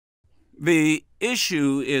The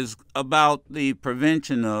issue is about the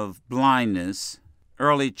prevention of blindness,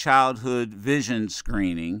 early childhood vision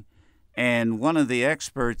screening, and one of the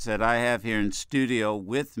experts that I have here in studio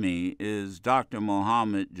with me is Dr.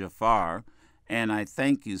 Mohamad Jaafar, and I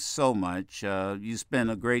thank you so much. You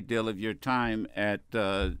spend a great deal of your time at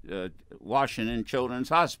Washington Children's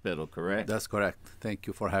Hospital, correct? That's correct. Thank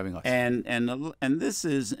you for having us. And this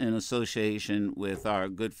is in association with our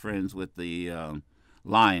good friends with the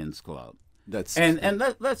Lions Club. Let's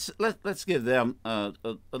give them a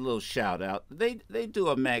little shout out. They do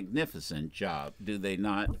a magnificent job, do they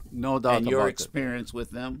not? No doubt about it. And your experience with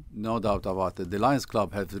them? No doubt about it. The Lions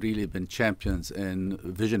Club have really been champions in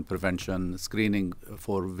vision prevention, screening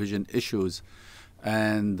for vision issues,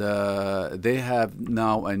 and they have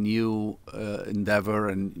now a new endeavor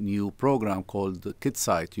and new program called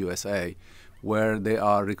eyesight USA, where they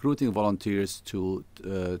are recruiting volunteers to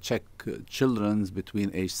check children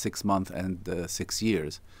between age 6 months and 6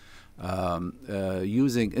 years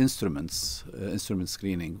using instrument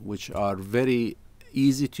screening, which are very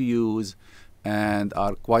easy to use and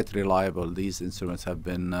are quite reliable. These instruments have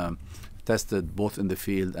been tested both in the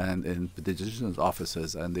field and in pediatricians'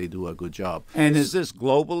 offices, and they do a good job. And is this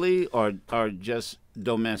globally or just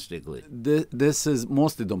domestically? This is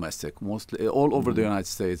mostly domestic, mostly all over the United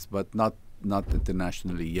States, but not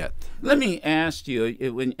internationally yet. Let me ask you,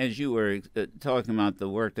 as you were talking about the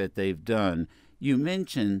work that they've done, you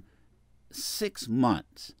mentioned 6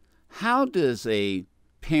 months. How does a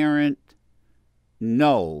parent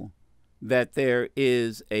know that there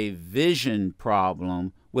is a vision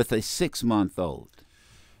problem with a 6-month-old?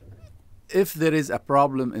 If there is a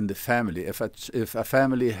problem in the family, if a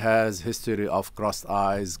family has history of crossed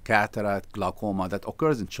eyes, cataract, glaucoma, that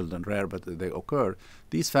occurs in children, rare, but they occur,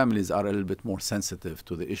 these families are a little bit more sensitive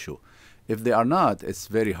to the issue. If they are not, it's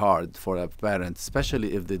very hard for a parent,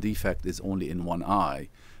 especially if the defect is only in one eye.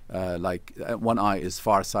 One eye is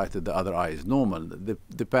farsighted, the other eye is normal.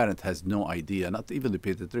 The parent has no idea, not even the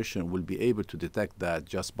pediatrician will be able to detect that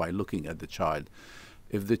just by looking at the child.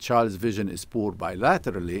 If the child's vision is poor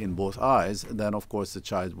bilaterally in both eyes, then of course the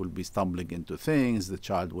child will be stumbling into things. The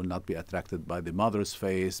child will not be attracted by the mother's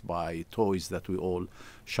face, by toys that we all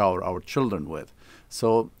shower our children with.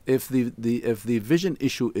 So if the vision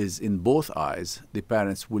issue is in both eyes, the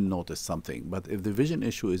parents will notice something. But if the vision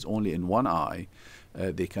issue is only in one eye,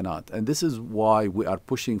 they cannot. And this is why we are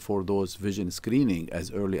pushing for those vision screening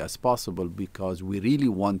as early as possible, because we really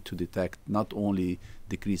want to detect not only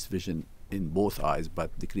decreased vision in both eyes,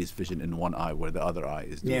 but decreased vision in one eye where the other eye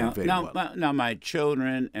is doing very well. Now my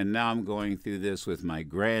children, and now I'm going through this with my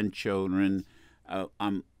grandchildren.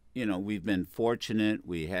 We've been fortunate.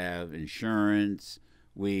 We have insurance.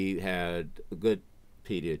 We had good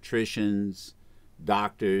pediatricians,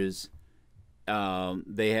 doctors.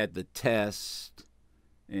 They had the test,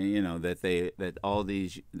 and,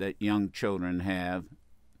 that young children have.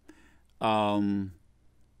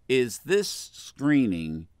 Is this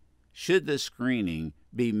screening? Should the screening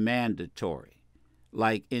be mandatory,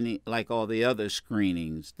 like all the other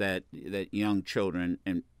screenings that young children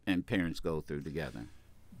and parents go through together?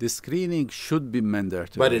 The screening should be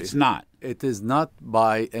mandatory. But it's not. It is not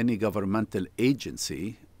by any governmental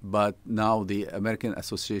agency, but now the American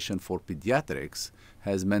Association for Pediatrics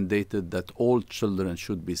has mandated that all children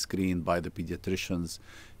should be screened by the pediatricians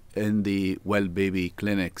in the well baby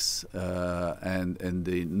clinics and in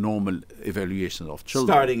the normal evaluation of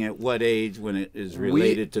children. Starting at what age when it is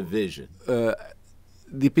related to vision?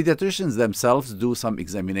 The pediatricians themselves do some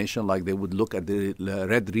examination, like they would look at the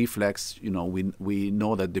red reflex. We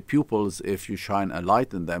know that the pupils, if you shine a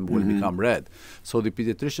light in them, will become red. So the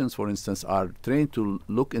pediatricians, for instance, are trained to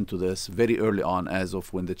look into this very early on, as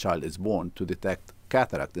of when the child is born, to detect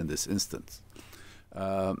cataract in this instance.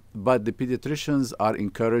 But the pediatricians are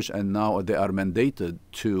encouraged, and now they are mandated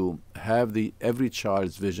to have every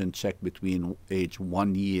child's vision checked between age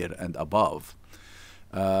 1 year and above,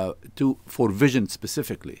 for vision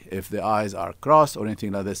specifically. If the eyes are crossed or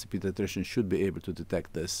anything like this, the pediatrician should be able to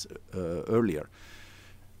detect this earlier.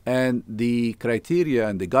 And the criteria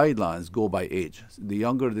and the guidelines go by age. The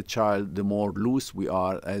younger the child, the more loose we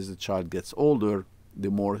are. As the child gets older, the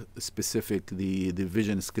more specific the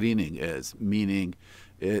vision screening is, meaning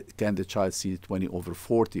can the child see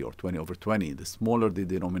 20/40 or 20/20? The smaller the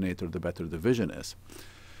denominator, the better the vision is.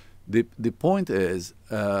 The point is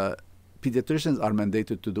pediatricians are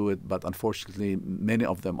mandated to do it, but unfortunately, many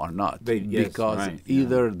of them are not. Yes, because right,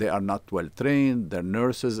 either they are not well trained, their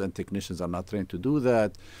nurses and technicians are not trained to do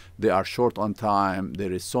that, they are short on time,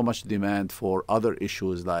 there is so much demand for other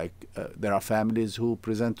issues, like there are families who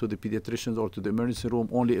present to the pediatricians or to the emergency room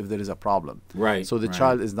only if there is a problem. Right. So the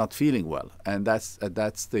child is not feeling well, and that's at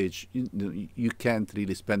that stage, you can't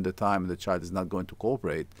really spend the time, and the child is not going to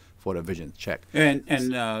cooperate for a vision check. And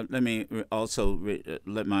let me also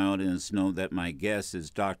let my audience know that my guest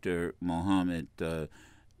is Dr. Mohamad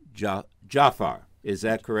Jaafar. Is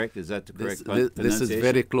that correct? Is that the correct pronunciation? This is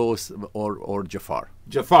very close, or Jaafar.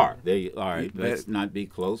 Jaafar. All right. Let's not be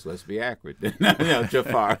close. Let's be accurate. No,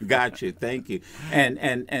 Jaafar. Got you. Thank you.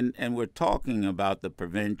 And we're talking about the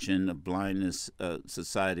Prevention of Blindness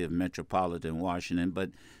Society of Metropolitan Washington,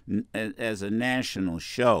 but as a national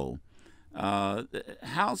show.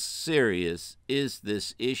 How serious is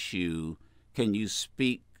this issue? Can you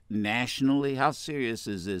speak nationally? How serious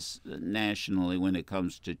is this nationally when it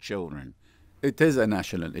comes to children? It is a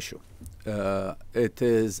national issue. It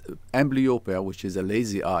is amblyopia, which is a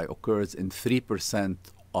lazy eye, occurs in 3%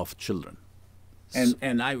 of children.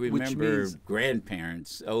 And I remember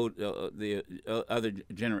grandparents, the other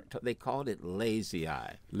generation, they called it lazy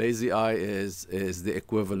eye. Lazy eye is the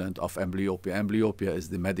equivalent of amblyopia. Amblyopia is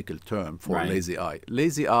the medical term for lazy eye.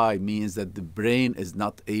 Lazy eye means that the brain is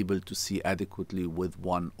not able to see adequately with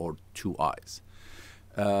one or two eyes.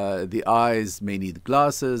 The eyes may need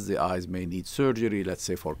glasses, the eyes may need surgery, let's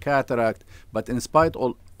say for cataract, but in spite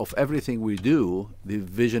of everything we do, the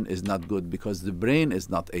vision is not good because the brain is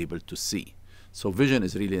not able to see. So vision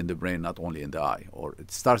is really in the brain, not only in the eye, or it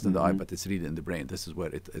starts in the eye, but it's really in the brain. This is where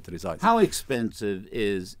it resides. How expensive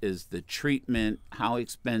is the treatment? How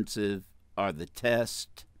expensive are the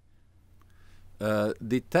tests?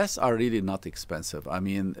 The tests are really not expensive. I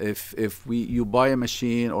mean, if you buy a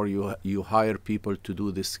machine or you hire people to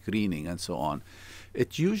do the screening and so on,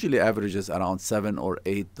 it usually averages around $7 or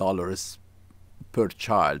 $8 per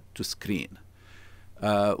child to screen.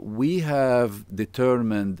 We have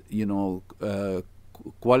determined,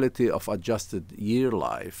 quality of adjusted year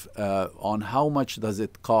life on how much does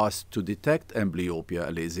it cost to detect amblyopia,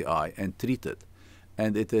 a lazy eye, and treat it,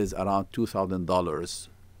 and it is around $2,000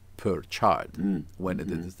 per child when it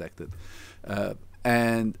is detected.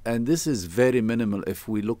 And this is very minimal if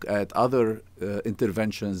we look at other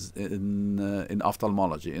interventions in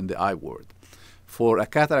ophthalmology, in the eye world. For a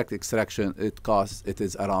cataract extraction, it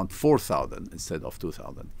is around $4,000 instead of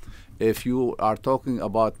 $2,000. If you are talking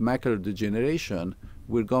about macular degeneration,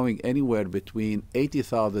 we're going anywhere between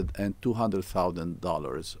 $80,000 and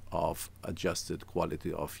 $200,000 of adjusted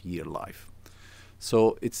quality of year life.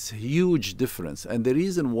 So it's a huge difference. And the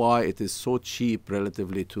reason why it is so cheap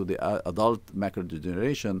relatively to the adult macular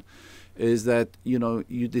degeneration is that,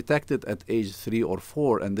 you detect it at age 3 or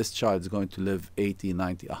 4, and this child is going to live 80,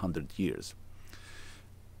 90, 100 years.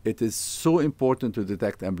 It is so important to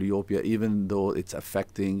detect amblyopia, even though it's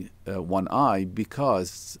affecting one eye,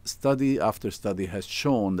 because study after study has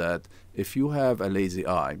shown that if you have a lazy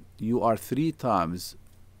eye, you are 3 times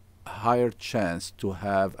higher chance to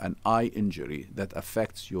have an eye injury that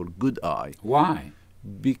affects your good eye. Why?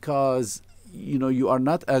 Because you are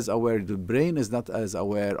not as aware, the brain is not as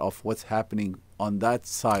aware of what's happening on that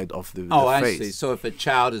side of the face. I see. So if a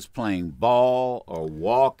child is playing ball or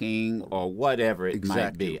walking or whatever it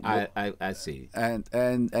might be, I see.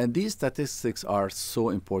 And these statistics are so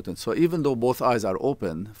important. So even though both eyes are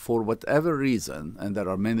open, for whatever reason, and there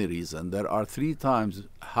are many reasons, there are 3 times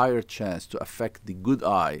higher chance to affect the good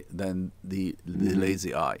eye than the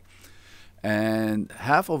lazy eye. And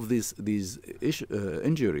half of these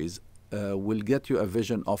injuries will get you a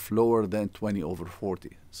vision of lower than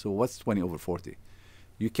 20/40. So what's 20/40?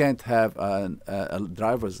 You can't have a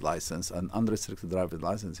driver's license, an unrestricted driver's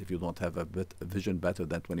license, if you don't have a vision better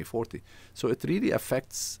than 20/40. So it really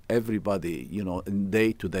affects everybody, in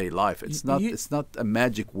day-to-day life. It's not a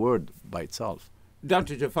magic word by itself.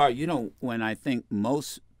 Dr. Jaafar, when I think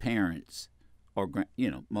most parents or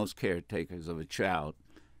most caretakers of a child,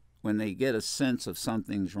 when they get a sense of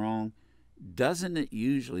something's wrong, doesn't it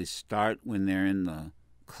usually start when they're in the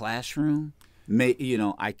classroom?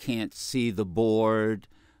 I can't see the board,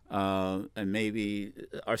 and maybe,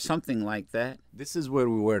 or something like that? This is where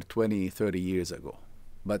we were 20, 30 years ago.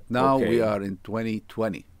 But now we are in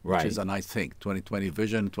 2020, which is a nice thing. 2020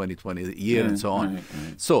 vision, 2020 year, and so on. Right.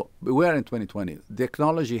 So we are in 2020.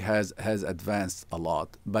 Technology has advanced a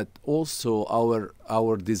lot, but also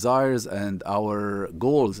our desires and our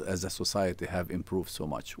goals as a society have improved so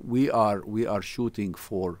much. We are shooting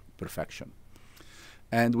for perfection.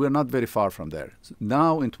 And we're not very far from there. So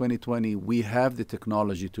now in 2020, we have the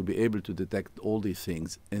technology to be able to detect all these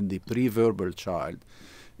things in the pre-verbal child,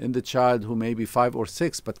 in the child who may be 5 or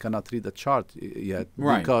 6 but cannot read a chart yet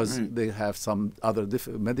because they have some other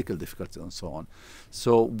medical difficulties and so on.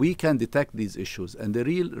 So we can detect these issues. And the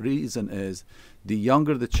real reason is the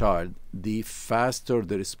younger the child, the faster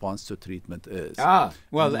the response to treatment is.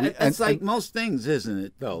 Well, it's like most things, isn't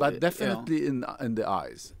it, though? But definitely in the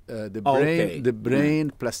eyes. The brain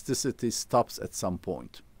plasticity stops at some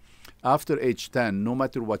point. After age 10, no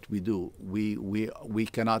matter what we do, we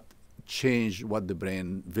cannot change what the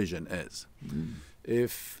brain vision is.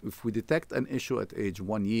 If we detect an issue at age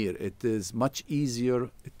 1 year, it is much easier,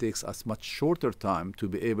 it takes us much shorter time to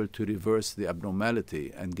be able to reverse the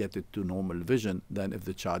abnormality and get it to normal vision than if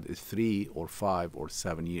the child is 3 or 5 or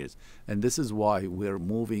 7 years. And this is why we're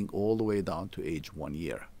moving all the way down to age 1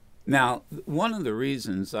 year. Now, one of the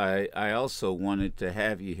reasons I also wanted to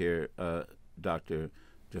have you here, Dr.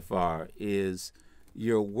 Jaafar, is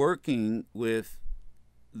you're working with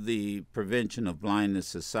the Prevention of Blindness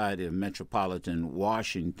Society of Metropolitan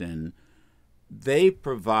Washington. They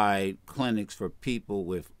provide clinics for people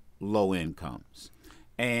with low incomes.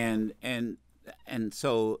 And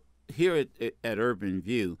so here at Urban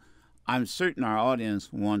View, I'm certain our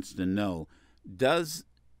audience wants to know, does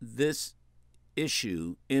this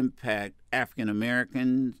issue impact African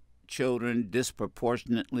American children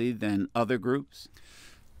disproportionately than other groups?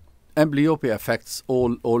 Amblyopia affects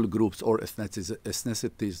all groups or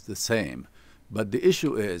ethnicities the same. But the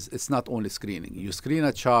issue is, it's not only screening. You screen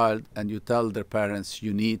a child and you tell their parents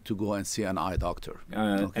you need to go and see an eye doctor.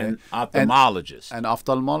 An ophthalmologist. An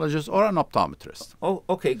ophthalmologist or an optometrist. Oh,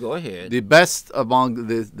 okay, go ahead. The best among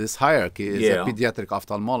this hierarchy is a pediatric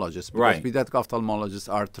ophthalmologist. Because pediatric ophthalmologists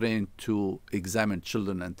are trained to examine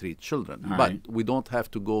children and treat children. But we don't have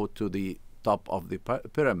to go to the top of the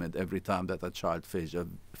pyramid every time that a child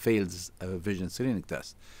fails a vision screening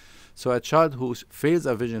test. So a child who fails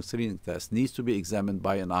a vision screening test needs to be examined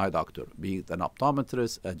by an eye doctor, be it an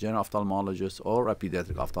optometrist, a general ophthalmologist, or a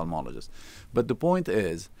pediatric ophthalmologist. But the point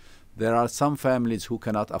is, there are some families who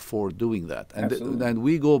cannot afford doing that. And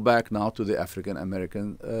we go back now to the African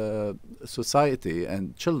American society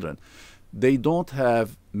and children. They don't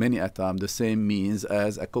have many at times the same means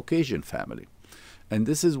as a Caucasian family. And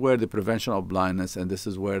this is where the prevention of blindness and this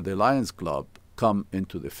is where the Lions Club come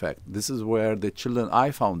into effect. This is where the Children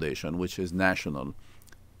Eye Foundation, which is national,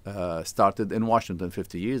 started in Washington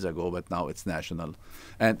 50 years ago, but now it's national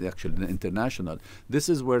and actually international. This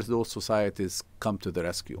is where those societies come to the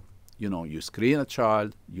rescue. You know, you screen a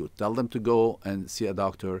child, you tell them to go and see a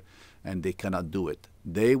doctor, and they cannot do it.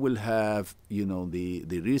 They will have, you know, the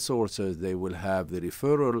resources, they will have the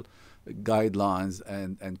referral guidelines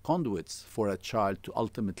and conduits for a child to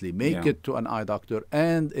ultimately make it to an eye doctor.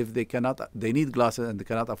 And if they need glasses and they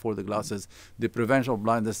cannot afford the glasses, the prevention of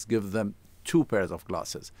blindness gives them 2 pairs of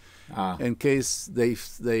glasses. In case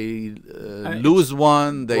they lose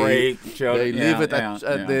one, they leave it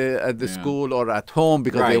at the school or at home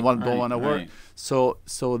because they don't want to work. So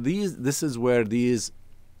this is where these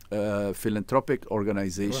philanthropic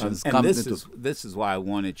organizations come into. This is why I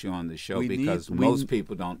wanted you on the show, because most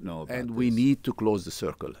people don't know about and we need to close the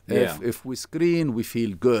circle. If we screen, we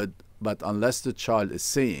feel good, but unless the child is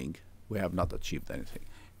seeing, we have not achieved anything.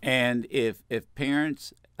 And if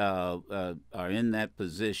parents are in that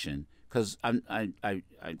position, because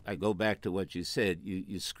I go back to what you said,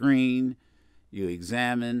 you screen, you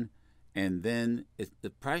examine, and then the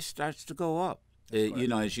price starts to go up. You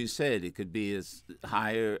know, as you said, it could be as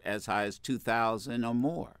high as $2,000 or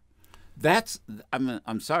more.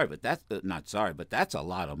 I'm sorry, but that's not sorry, but that's a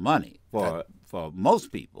lot of money for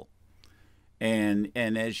most people. And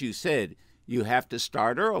as you said, you have to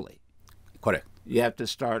start early. Correct. You have to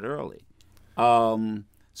start early.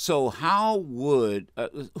 So how would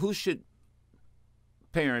who should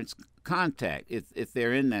parents contact if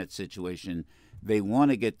they're in that situation? They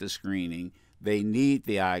want to get the screening. They need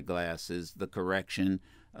the eyeglasses, the correction.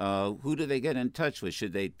 Who do they get in touch with?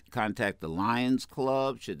 Should they contact the Lions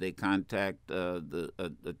Club? Should they contact the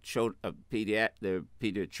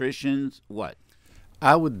pediatricians? What?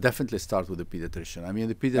 I would definitely start with the pediatrician. I mean,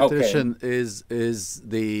 the pediatrician is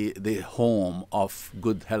the home of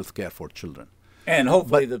good health care for children. And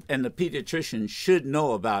hopefully, the pediatrician should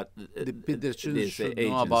know about the pediatrician should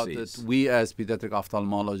know about it. We as pediatric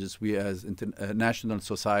ophthalmologists, we as national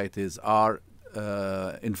societies are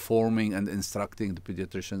informing and instructing the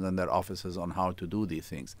pediatricians and their offices on how to do these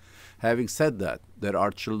things. Having said that, there are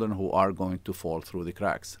children who are going to fall through the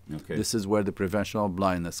cracks. This is where the prevention of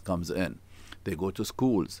blindness comes in. They go to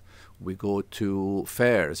schools. We go to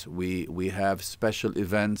fairs. We have special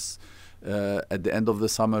events at the end of the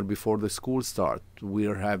summer before the school start. We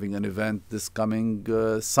are having an event this coming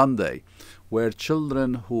Sunday where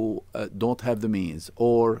children who don't have the means,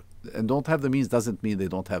 and don't have the means doesn't mean they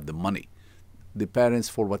don't have the money. The parents,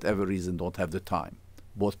 for whatever reason, don't have the time.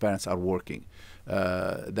 Both parents are working.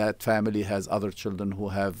 That family has other children who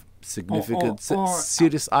have significant,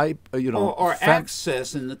 serious or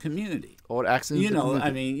access in the community. Or access in the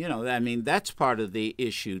community. I mean, that's part of the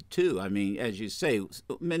issue too. I mean, as you say,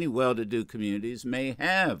 many well-to-do communities may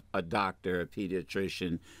have a doctor, a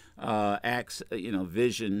pediatrician,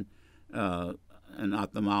 vision, an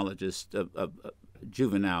ophthalmologist, a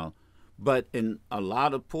juvenile. But in a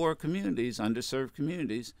lot of poor communities, underserved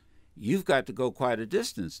communities, you've got to go quite a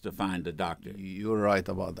distance to find a doctor. You're right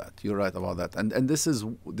about that. You're right about that. And this is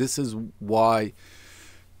why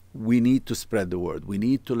we need to spread the word. We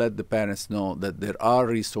need to let the parents know that there are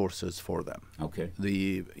resources for them. Okay.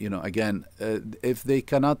 If they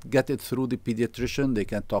cannot get it through the pediatrician, they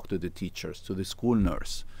can talk to the teachers, to the school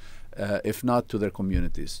nurse, if not to their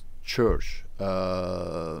communities, church,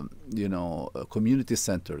 community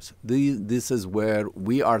centers. This is where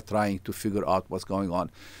we are trying to figure out what's going on.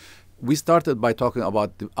 We started by talking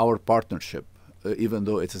about our partnership, even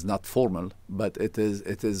though it is not formal, but it is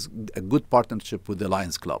a good partnership with the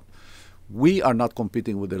Lions Club. We are not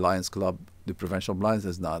competing with the Lions Club. The Prevention of Blindness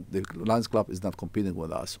is not. The Lions Club is not competing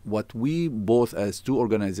with us. What we both as two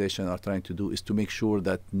organizations are trying to do is to make sure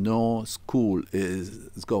that no school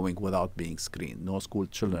is going without being screened. No school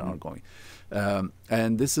children are going.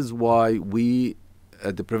 And this is why we,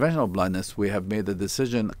 at the Prevention of Blindness, we have made a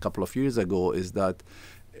decision a couple of years ago is that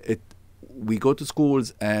we go to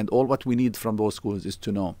schools, and all what we need from those schools is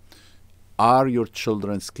to know, are your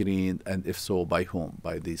children screened, and if so, by whom?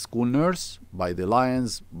 By the school nurse, by the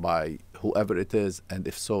Lions, by whoever it is, and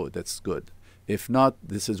if so, that's good. If not,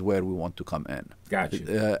 this is where we want to come in.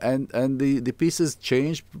 Gotcha. And the pieces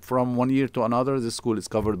change from one year to another. This school is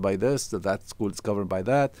covered by this, that school is covered by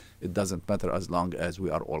that. It doesn't matter as long as we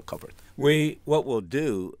are all covered. What we'll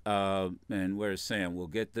do, and where's Sam? We'll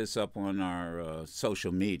get this up on our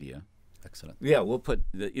social media. Excellent. Yeah, we'll put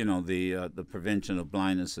the Prevention of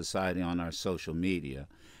Blindness Society on our social media,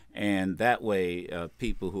 and that way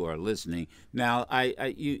people who are listening. Now,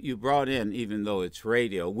 you brought in, even though it's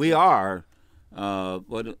radio, we are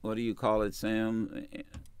what do you call it, Sam?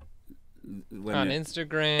 On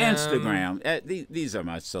Instagram. Instagram. These are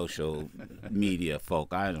my social media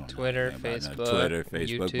folk. I don't Twitter, know. Facebook,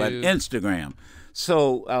 Facebook, YouTube. but Instagram.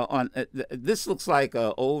 So this looks like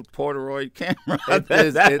an old Polaroid camera.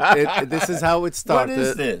 This is how it started. What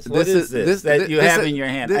is this? What is this that you have in your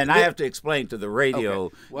hand? And I have to explain to the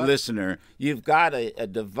radio listener, you've got a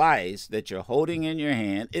device that you're holding in your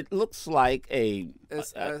hand. It looks like a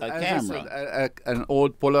camera. An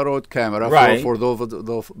old Polaroid camera for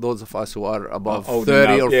those of us who are above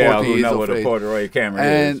 30 or 40 who years know of what age. a Polaroid camera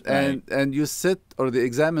is. And you sit, or the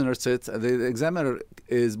examiner sits. The examiner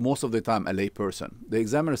is most of the time a lay person. The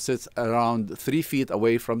examiner sits around 3 feet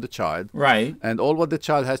away from the child. Right. And all what the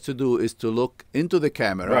child has to do is to look into the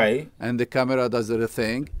camera. Right. And the camera does the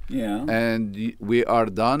thing. Yeah. And we are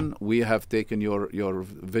done. We have taken your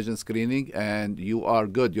vision screening, and you are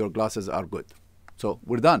good. Your glasses are good. So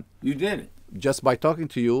we're done. You did it. Just by talking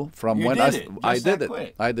to you from when I did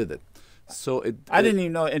it. I did it. So I didn't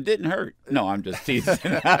even know it didn't hurt. No, I'm just teasing.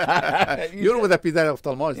 You're with a pediatric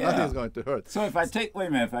ophthalmologist. Yeah. Nothing's going to hurt. So if I take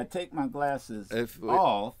my glasses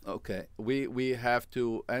off, okay, we have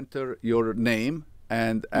to enter your name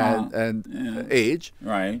and age,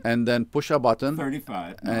 right, and then push a button.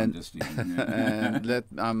 35. No, and I'm just using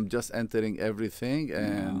I'm just entering everything,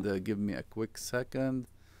 and give me a quick second.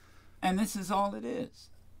 And this is all it is.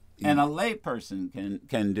 And a layperson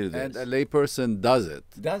can do this. And a layperson does it.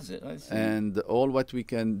 I see. And all what we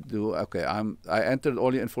can do. Okay, I entered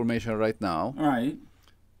all the information right now. All right.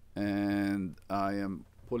 And I am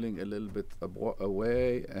pulling a little bit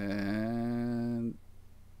away, and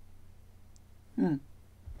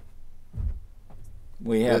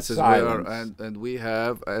we have silence. And we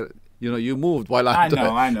have. You moved while I'm doing.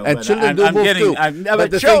 I know. And children do move too.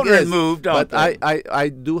 But children move, don't they? But I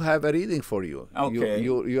do have a reading for you. Okay.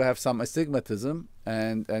 You have some astigmatism,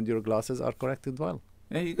 and your glasses are corrected well.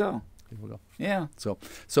 There you go. Here we go. Yeah. So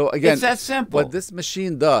again, it's that simple. What this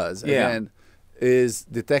machine does, again, is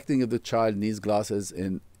detecting if the child needs glasses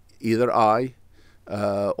in either eye.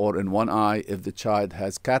 Or in one eye, if the child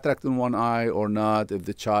has cataract in one eye or not, if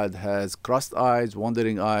the child has crossed eyes,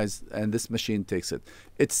 wandering eyes, and this machine takes it.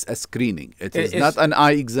 It's a screening. It's not an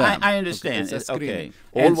eye exam. I understand. Okay, it's a screening.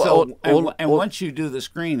 Okay. And once you do the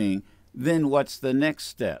screening, Then what's the next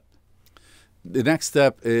step? The next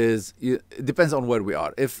step is, it depends on where we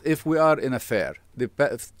are. If we are in a fair, the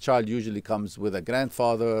child usually comes with a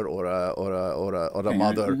grandfather or a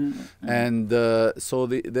mother, and so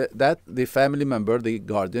the family member, the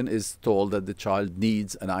guardian, is told that the child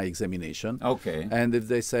needs an eye examination. Okay. And if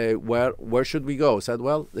they say, where should we go? Said,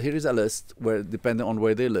 well, here is a list where, depending on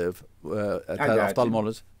where they live, at an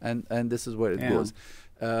ophthalmologist, and this is where it goes.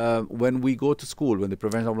 When we go to school, when the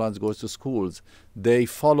prevention of blindness goes to schools, they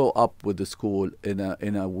follow up with the school in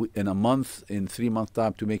a month, in 3 months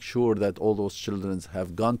time, to make sure that all those children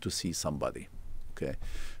have gone to see somebody. Okay.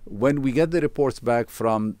 When we get the reports back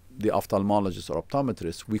from the ophthalmologist or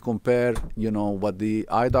optometrist, we compare, what the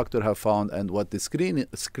eye doctor have found and what the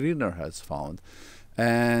screener has found,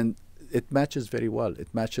 and it matches very well.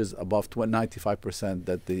 It matches above 95%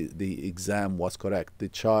 that the exam was correct. The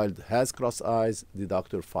child has crossed eyes. The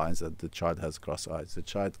doctor finds that the child has crossed eyes. The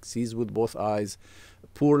child sees with both eyes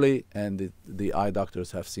poorly, and the eye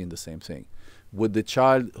doctors have seen the same thing. Would the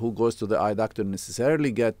child who goes to the eye doctor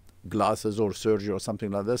necessarily get glasses or surgery or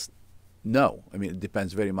something like this? No. I mean, it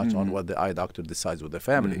depends very much on what the eye doctor decides with the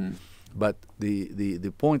family. But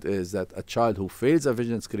the point is that a child who fails a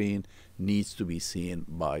vision screen needs to be seen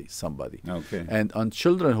by somebody. Okay. And on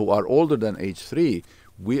children who are older than age 3,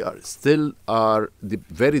 we are still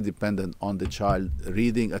very dependent on the child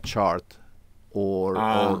reading a chart or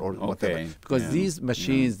whatever. Because these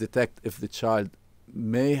machines detect if the child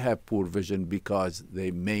may have poor vision because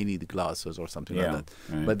they may need glasses or something like that.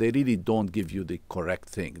 Right. But they really don't give you the correct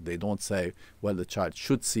thing. They don't say, well, the child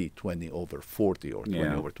should see 20/40 or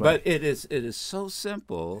 20/20. But it is so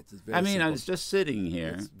simple. I mean, simple. I was just sitting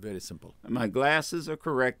here. It's very simple. My glasses are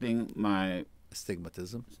correcting my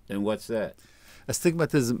Astigmatism. And what's that?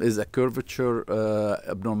 Astigmatism is a curvature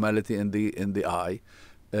abnormality in the eye.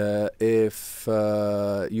 If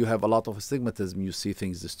you have a lot of astigmatism, you see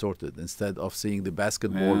things distorted. Instead of seeing the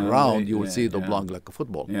basketball round, you will see it oblong like a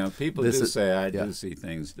football. Yeah, people do say I do see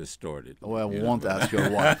things distorted. Well, won't ask your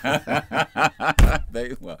wife.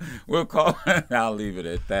 We'll call. I'll leave it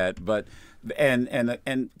at that. But and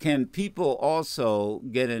can people also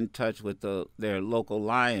get in touch with their local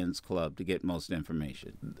Lions Club to get most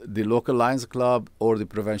information? The local Lions Club or the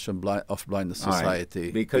Prevention of Blindness Society.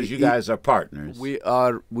 Right. Because you guys are partners. We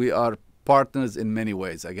are partners in many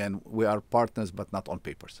ways. Again, we are partners, but not on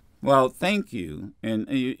papers. Well, thank you. And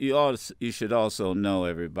you should also know,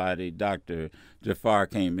 everybody, Dr. Jaafar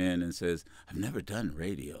came in and says, I've never done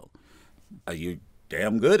radio. Are you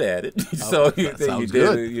damn good at it? So you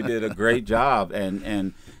did a great job,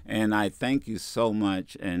 and I thank you so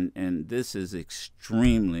much. And this is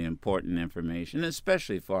extremely important information,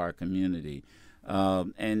 especially for our community.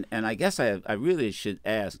 And I guess I really should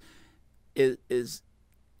ask: is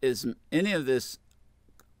any of this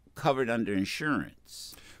covered under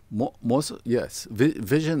insurance? Yes.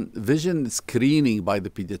 Vision screening by the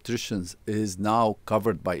pediatricians is now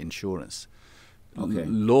covered by insurance. Okay.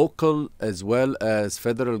 Local as well as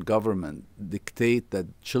federal government dictate that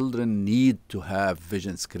children need to have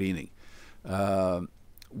vision screening.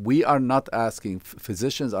 We are not asking,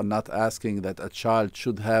 physicians are not asking that a child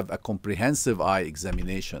should have a comprehensive eye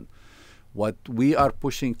examination. What we are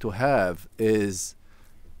pushing to have is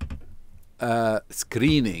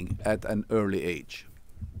screening at an early age.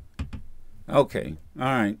 Okay. All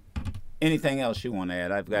right. Anything else you want to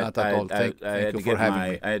add? I've got. Not at all. Thank you for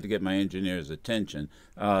having me. I had to get my engineer's attention.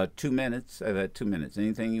 2 minutes. I've had 2 minutes.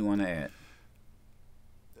 Anything you want to add?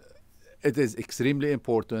 It is extremely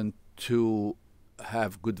important to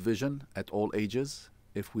have good vision at all ages.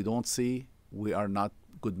 If we don't see, we are not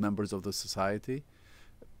good members of the society.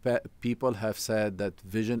 People have said that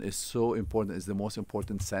vision is so important. It's the most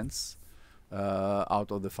important sense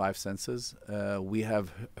out of the 5 senses. We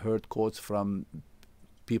have heard quotes from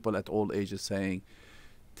people at all ages saying,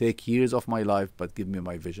 take years of my life, but give me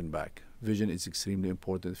my vision back. Vision is extremely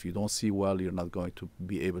important. If you don't see well, you're not going to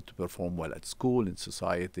be able to perform well at school, in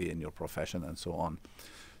society, in your profession, and so on.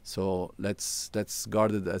 So let's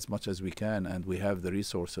guard it as much as we can, and we have the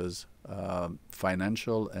resources,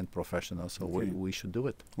 financial and professional, so we should do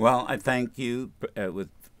it. Well, I thank you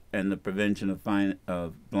and the Prevention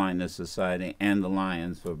of Blindness Society and the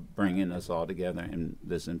Lions for bringing us all together in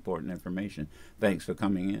this important information. Thanks for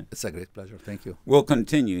coming in. It's a great pleasure. Thank you. We'll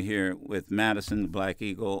continue here with Madison the Black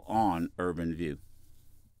Eagle on Urban View.